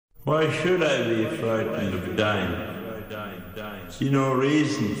Why should I be frightened of dying? See no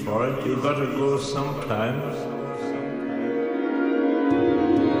reason for it. You gotta go sometimes.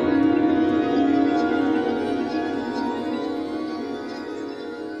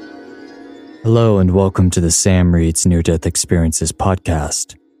 Hello and welcome to the Sam Reads Near-Death Experiences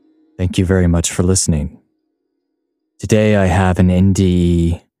podcast. Thank you very much for listening. Today I have an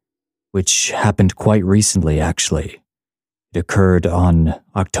NDE which happened quite recently actually. It occurred on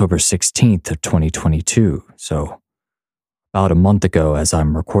October 16th of 2022, so about a month ago as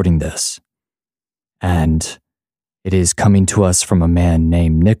I'm recording this. And it is coming to us from a man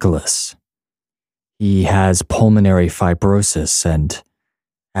named Nicholas. He has pulmonary fibrosis and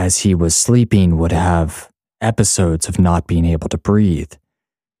as he was sleeping would have episodes of not being able to breathe.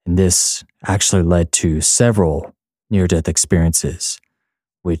 And this actually led to several near-death experiences,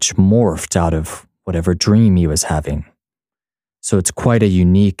 which morphed out of whatever dream he was having. So it's quite a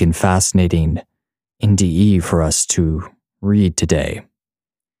unique and fascinating NDE for us to read today.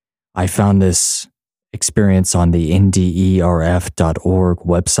 I found this experience on the nderf.org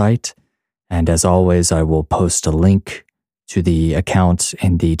website, and as always, I will post a link to the account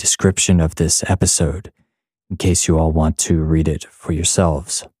in the description of this episode, in case you all want to read it for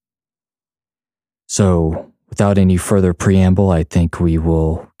yourselves. So, without any further preamble, I think we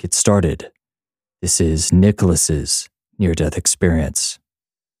will get started. This is Nicholas's near-death experience.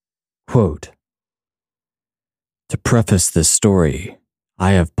 Quote, "To preface this story,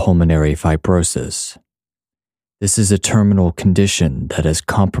 I have pulmonary fibrosis. This is a terminal condition that has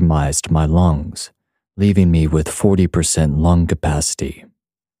compromised my lungs, leaving me with 40% lung capacity.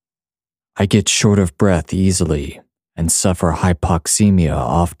 I get short of breath easily and suffer hypoxemia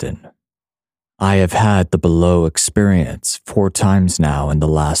often. I have had the below experience 4 times now in the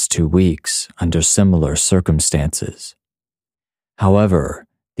last 2 weeks under similar circumstances. However,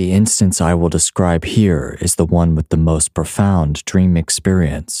 the instance I will describe here is the one with the most profound dream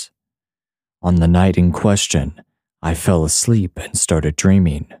experience. On the night in question, I fell asleep and started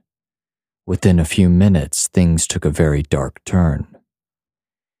dreaming. Within a few minutes, things took a very dark turn.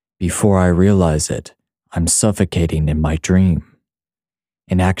 Before I realize it, I'm suffocating in my dream.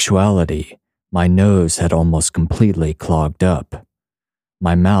 In actuality, my nose had almost completely clogged up.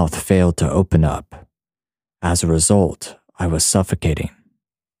 My mouth failed to open up. As a result, I was suffocating.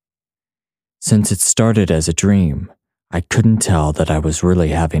 Since it started as a dream, I couldn't tell that I was really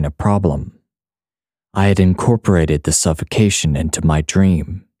having a problem. I had incorporated the suffocation into my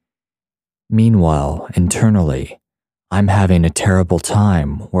dream. Meanwhile, internally, I'm having a terrible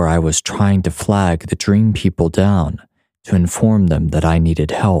time where I was trying to flag the dream people down to inform them that I needed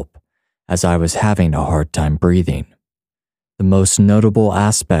help, as I was having a hard time breathing. The most notable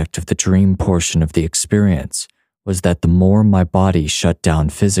aspect of the dream portion of the experience was that the more my body shut down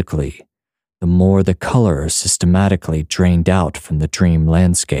physically, the more the color systematically drained out from the dream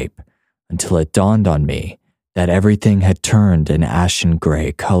landscape until it dawned on me that everything had turned an ashen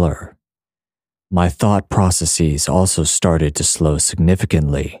gray color. My thought processes also started to slow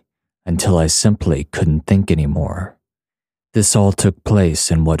significantly until I simply couldn't think anymore. This all took place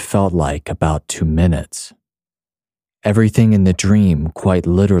in what felt like about 2 minutes. Everything in the dream quite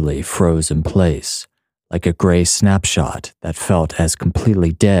literally froze in place, like a gray snapshot that felt as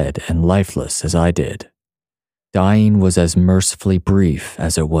completely dead and lifeless as I did. Dying was as mercifully brief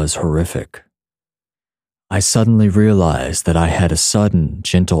as it was horrific. I suddenly realized that I had a sudden,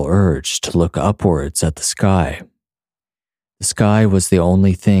 gentle urge to look upwards at the sky. The sky was the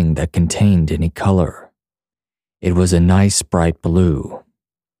only thing that contained any color. It was a nice bright blue.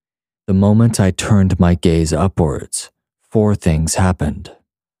 The moment I turned my gaze upwards, 4 things happened.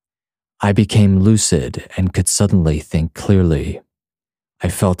 I became lucid and could suddenly think clearly. I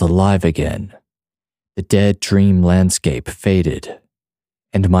felt alive again. The dead dream landscape faded,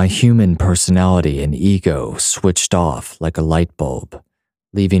 and my human personality and ego switched off like a light bulb,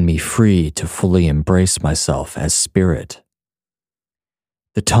 leaving me free to fully embrace myself as spirit.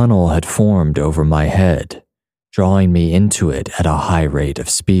 The tunnel had formed over my head, drawing me into it at a high rate of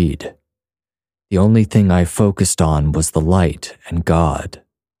speed. The only thing I focused on was the light and God.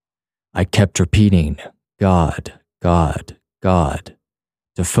 I kept repeating, God, God, God,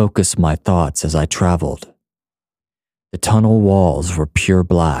 to focus my thoughts as I traveled. The tunnel walls were pure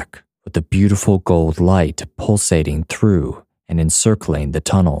black, with a beautiful gold light pulsating through and encircling the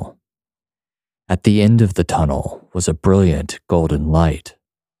tunnel. At the end of the tunnel was a brilliant golden light.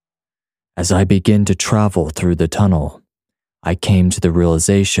 As I began to travel through the tunnel, I came to the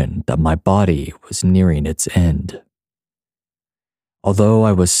realization that my body was nearing its end. Although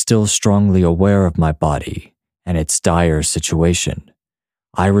I was still strongly aware of my body and its dire situation,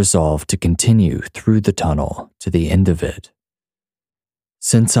 I resolved to continue through the tunnel to the end of it.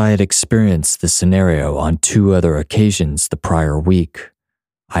 Since I had experienced this scenario on 2 other occasions the prior week,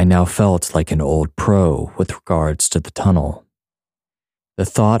 I now felt like an old pro with regards to the tunnel. The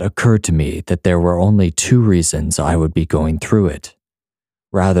thought occurred to me that there were only 2 reasons I would be going through it.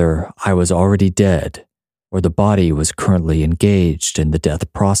 Rather, I was already dead, or the body was currently engaged in the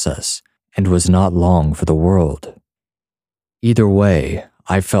death process and was not long for the world. Either way,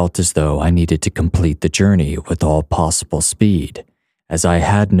 I felt as though I needed to complete the journey with all possible speed, as I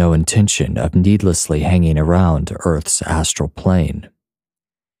had no intention of needlessly hanging around Earth's astral plane.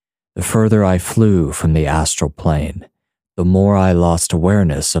 The further I flew from the astral plane, the more I lost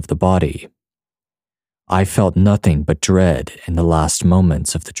awareness of the body. I felt nothing but dread in the last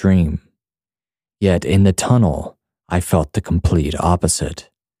moments of the dream. Yet in the tunnel, I felt the complete opposite.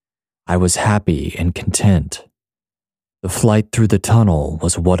 I was happy and content. The flight through the tunnel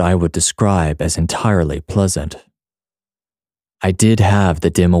was what I would describe as entirely pleasant. I did have the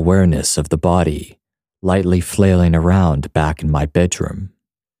dim awareness of the body, lightly flailing around back in my bedroom.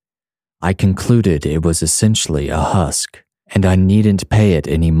 I concluded it was essentially a husk, and I needn't pay it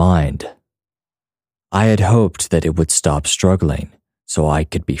any mind. I had hoped that it would stop struggling, so I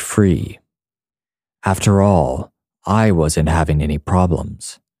could be free. After all, I wasn't having any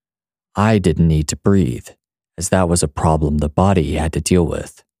problems. I didn't need to breathe, as that was a problem the body had to deal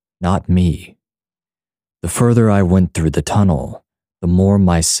with, not me. The further I went through the tunnel, the more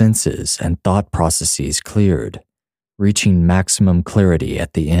my senses and thought processes cleared, reaching maximum clarity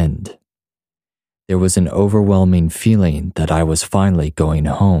at the end. There was an overwhelming feeling that I was finally going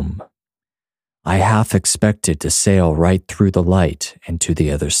home. I half expected to sail right through the light and to the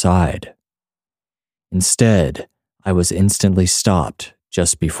other side. Instead, I was instantly stopped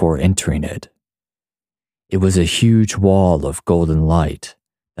just before entering it. It was a huge wall of golden light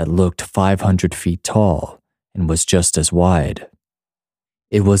that looked 500 feet tall and was just as wide.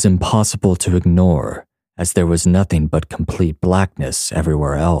 It was impossible to ignore, as there was nothing but complete blackness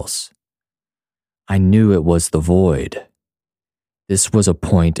everywhere else. I knew it was the void. This was a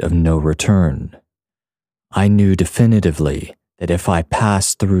point of no return. I knew definitively that if I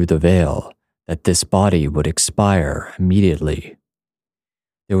passed through the veil, that this body would expire immediately.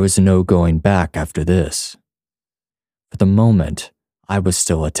 There was no going back after this. For the moment, I was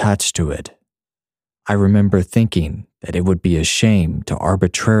still attached to it. I remember thinking that it would be a shame to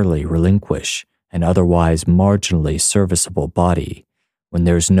arbitrarily relinquish an otherwise marginally serviceable body when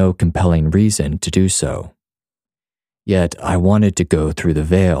there's no compelling reason to do so. Yet I wanted to go through the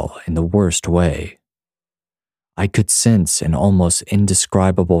veil in the worst way. I could sense an almost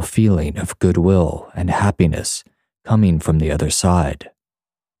indescribable feeling of goodwill and happiness coming from the other side.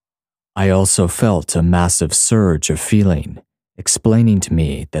 I also felt a massive surge of feeling, explaining to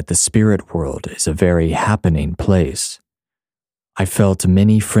me that the spirit world is a very happening place. I felt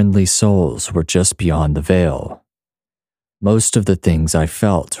many friendly souls were just beyond the veil. Most of the things I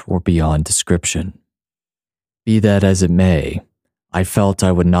felt were beyond description. Be that as it may, I felt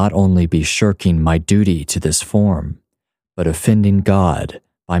I would not only be shirking my duty to this form, but offending God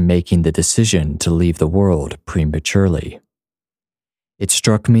by making the decision to leave the world prematurely. It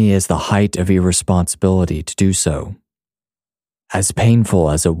struck me as the height of irresponsibility to do so. As painful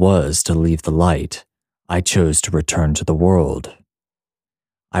as it was to leave the light, I chose to return to the world.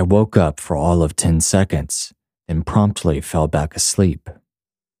 I woke up for all of 10 seconds, then promptly fell back asleep.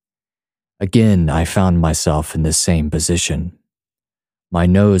 Again, I found myself in the same position. My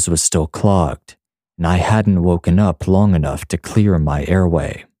nose was still clogged, and I hadn't woken up long enough to clear my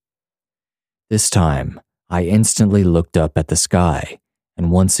airway. This time, I instantly looked up at the sky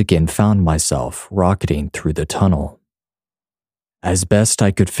and once again found myself rocketing through the tunnel. As best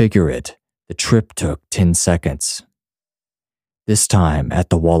I could figure it, the trip took 10 seconds. This time, at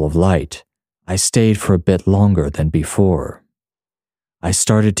the wall of light, I stayed for a bit longer than before. I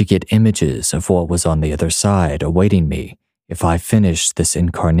started to get images of what was on the other side awaiting me if I finished this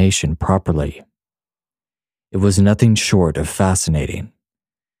incarnation properly. It was nothing short of fascinating.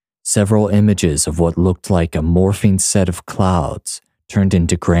 Several images of what looked like a morphing set of clouds turned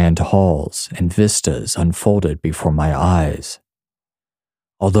into grand halls and vistas unfolded before my eyes.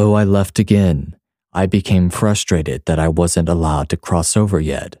 Although I left again, I became frustrated that I wasn't allowed to cross over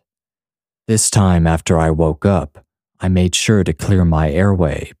yet. This time after I woke up, I made sure to clear my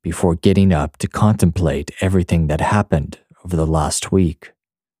airway before getting up to contemplate everything that happened over the last week.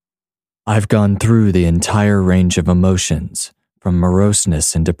 I've gone through the entire range of emotions, from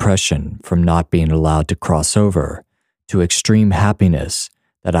moroseness and depression from not being allowed to cross over, to extreme happiness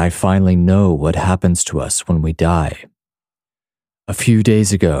that I finally know what happens to us when we die. A few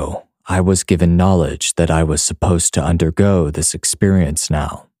days ago, I was given knowledge that I was supposed to undergo this experience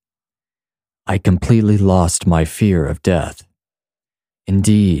now. I completely lost my fear of death.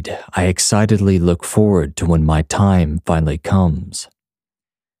 Indeed, I excitedly look forward to when my time finally comes.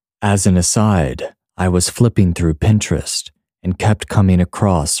 As an aside, I was flipping through Pinterest and kept coming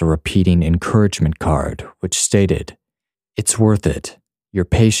across a repeating encouragement card which stated, "It's worth it. Your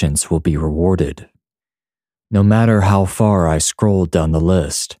patience will be rewarded." No matter how far I scrolled down the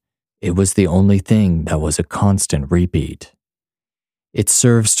list, it was the only thing that was a constant repeat. It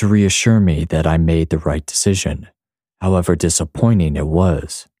serves to reassure me that I made the right decision, however disappointing it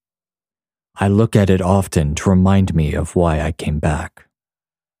was. I look at it often to remind me of why I came back.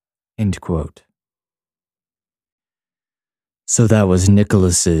 End quote. So that was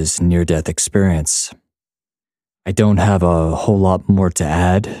Nicholas's near-death experience. I don't have a whole lot more to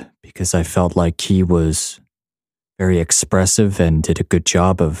add because I felt like he was very expressive and did a good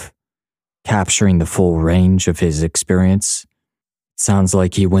job of capturing the full range of his experience. It sounds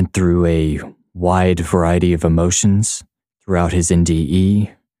like he went through a wide variety of emotions throughout his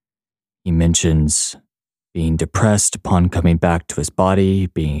NDE. He mentions being depressed upon coming back to his body,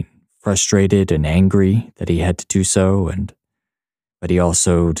 being frustrated and angry that he had to do so, but he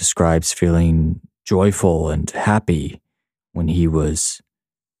also describes feeling joyful and happy when he was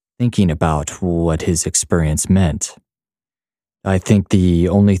thinking about what his experience meant. I think the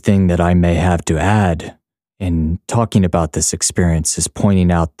only thing that I may have to add in talking about this experience is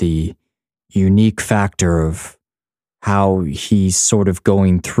pointing out the unique factor of how he's sort of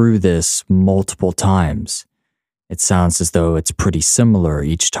going through this multiple times. It sounds as though it's pretty similar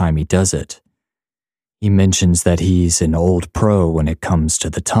each time he does it. He mentions that he's an old pro when it comes to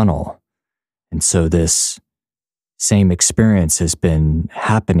the tunnel, and so this same experience has been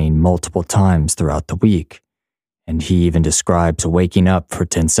happening multiple times throughout the week, and he even describes waking up for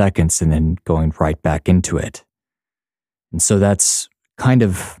 10 seconds and then going right back into it. And so that's kind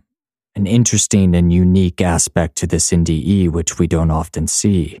of an interesting and unique aspect to this NDE, which we don't often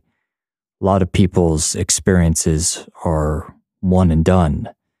see. A lot of people's experiences are one and done.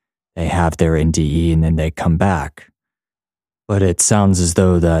 They have their NDE and then they come back. But it sounds as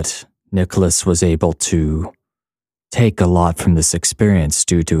though that Nicholas was able to take a lot from this experience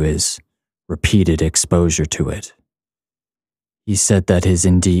due to his repeated exposure to it. He said that his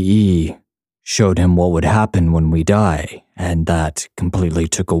NDE showed him what would happen when we die, and that completely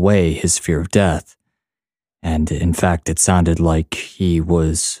took away his fear of death. And in fact, it sounded like he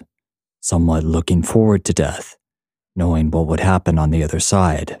was somewhat looking forward to death, knowing what would happen on the other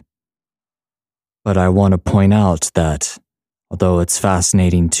side. But I want to point out that although it's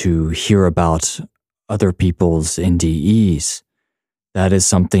fascinating to hear about other people's NDEs, that is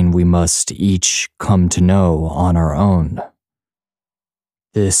something we must each come to know on our own.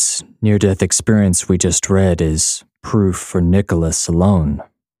 This near-death experience we just read is proof for Nicholas alone.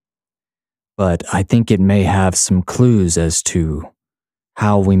 But I think it may have some clues as to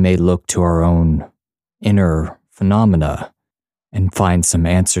how we may look to our own inner phenomena and find some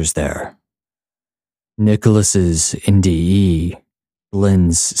answers there. Nicholas's NDE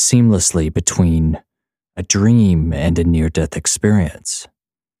blends seamlessly between a dream and a near-death experience.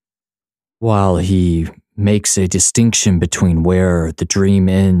 While he makes a distinction between where the dream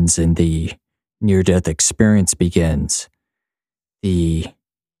ends and the near-death experience begins, the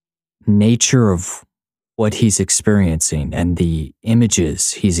nature of what he's experiencing and the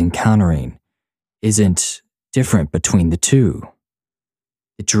images he's encountering isn't different between the two.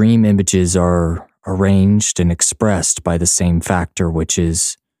 The dream images are arranged and expressed by the same factor, which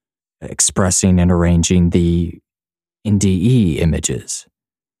is expressing and arranging the NDE images.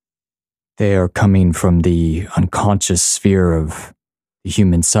 They are coming from the unconscious sphere of the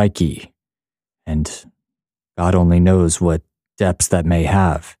human psyche, and God only knows what depths that may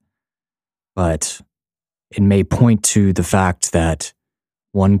have. But it may point to the fact that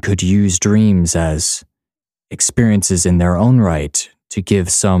one could use dreams as experiences in their own right to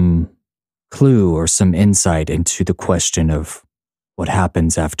give some clue or some insight into the question of what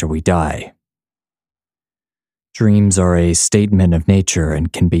happens after we die. Dreams are a statement of nature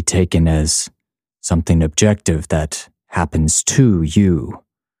and can be taken as something objective that happens to you.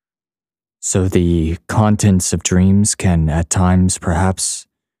 So the contents of dreams can at times perhaps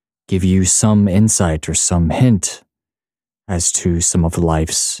give you some insight or some hint as to some of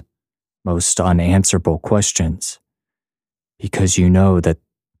life's most unanswerable questions, because you know that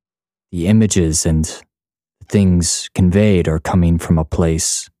the images and the things conveyed are coming from a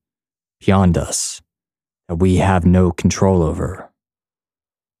place beyond us that we have no control over.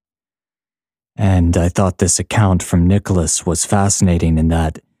 And I thought this account from Nicholas was fascinating in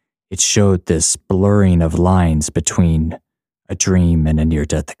that it showed this blurring of lines between a dream and a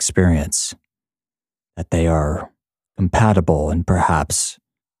near-death experience, that they are compatible and perhaps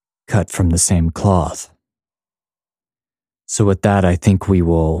cut from the same cloth. So with that, I think we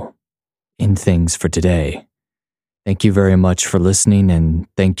will end things for today. Thank you very much for listening, and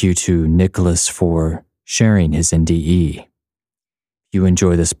thank you to Nicholas for sharing his NDE. If you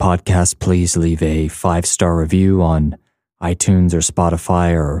enjoy this podcast, please leave a 5-star review on iTunes or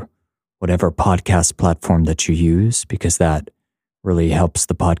Spotify or whatever podcast platform that you use, because that really helps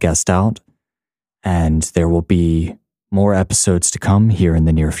the podcast out. And there will be more episodes to come here in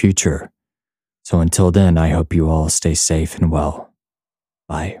the near future. So until then, I hope you all stay safe and well.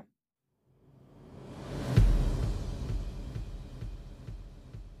 Bye.